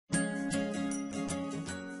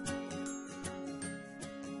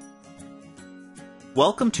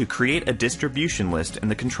Welcome to Create a Distribution List in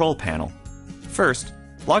the Control Panel. First,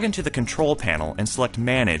 log into the Control Panel and select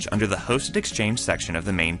Manage under the Hosted Exchange section of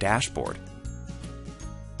the main dashboard.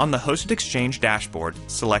 On the Hosted Exchange dashboard,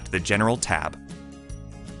 select the General tab.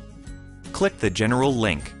 Click the General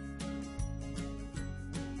link.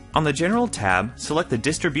 On the General tab, select the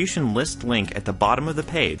Distribution List link at the bottom of the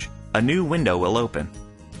page. A new window will open.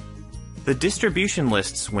 The Distribution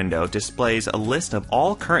Lists window displays a list of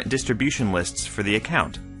all current distribution lists for the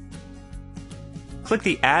account. Click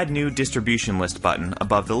the Add New Distribution List button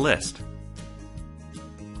above the list.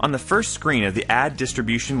 On the first screen of the Add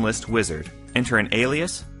Distribution List wizard, enter an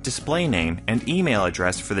alias, display name, and email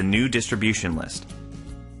address for the new distribution list.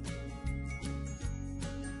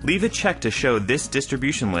 Leave a check to show this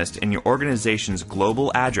distribution list in your organization's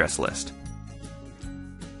global address list.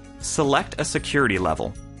 Select a security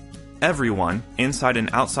level. Everyone, inside and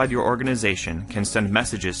outside your organization, can send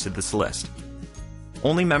messages to this list.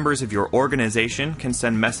 Only members of your organization can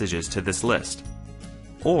send messages to this list.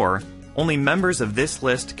 Or, only members of this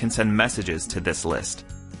list can send messages to this list.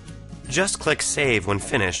 Just click Save when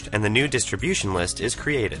finished and the new distribution list is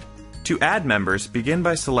created. To add members, begin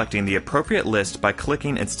by selecting the appropriate list by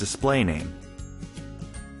clicking its display name.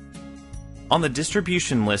 On the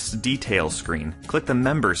Distribution List's Details screen, click the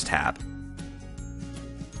Members tab.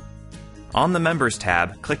 On the Members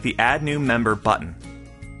tab, click the Add New Member button.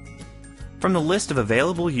 From the list of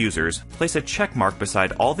available users, place a check mark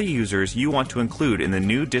beside all the users you want to include in the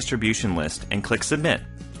new distribution list and click Submit.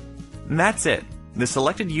 And that's it. The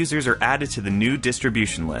selected users are added to the new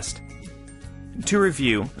distribution list. To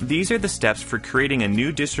review, these are the steps for creating a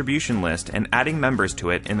new distribution list and adding members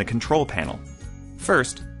to it in the Control Panel.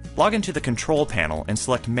 First, log into the Control Panel and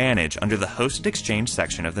select Manage under the Hosted Exchange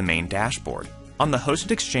section of the main dashboard. On the Hosted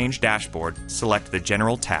Exchange dashboard, select the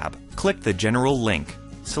General tab. Click the General link.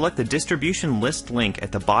 Select the Distribution List link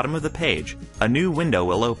at the bottom of the page. A new window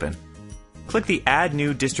will open. Click the Add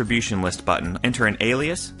New Distribution List button. Enter an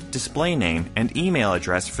alias, display name, and email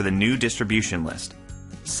address for the new distribution list.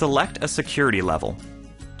 Select a security level.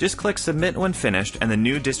 Just click Submit when finished and the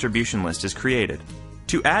new distribution list is created.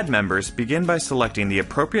 To add members, begin by selecting the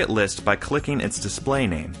appropriate list by clicking its display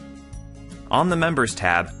name. On the Members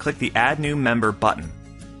tab, click the Add New Member button.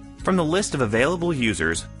 From the list of available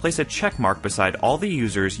users, place a check mark beside all the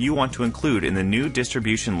users you want to include in the new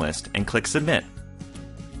distribution list and click Submit.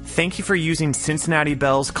 Thank you for using Cincinnati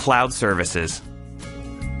Bell's cloud services.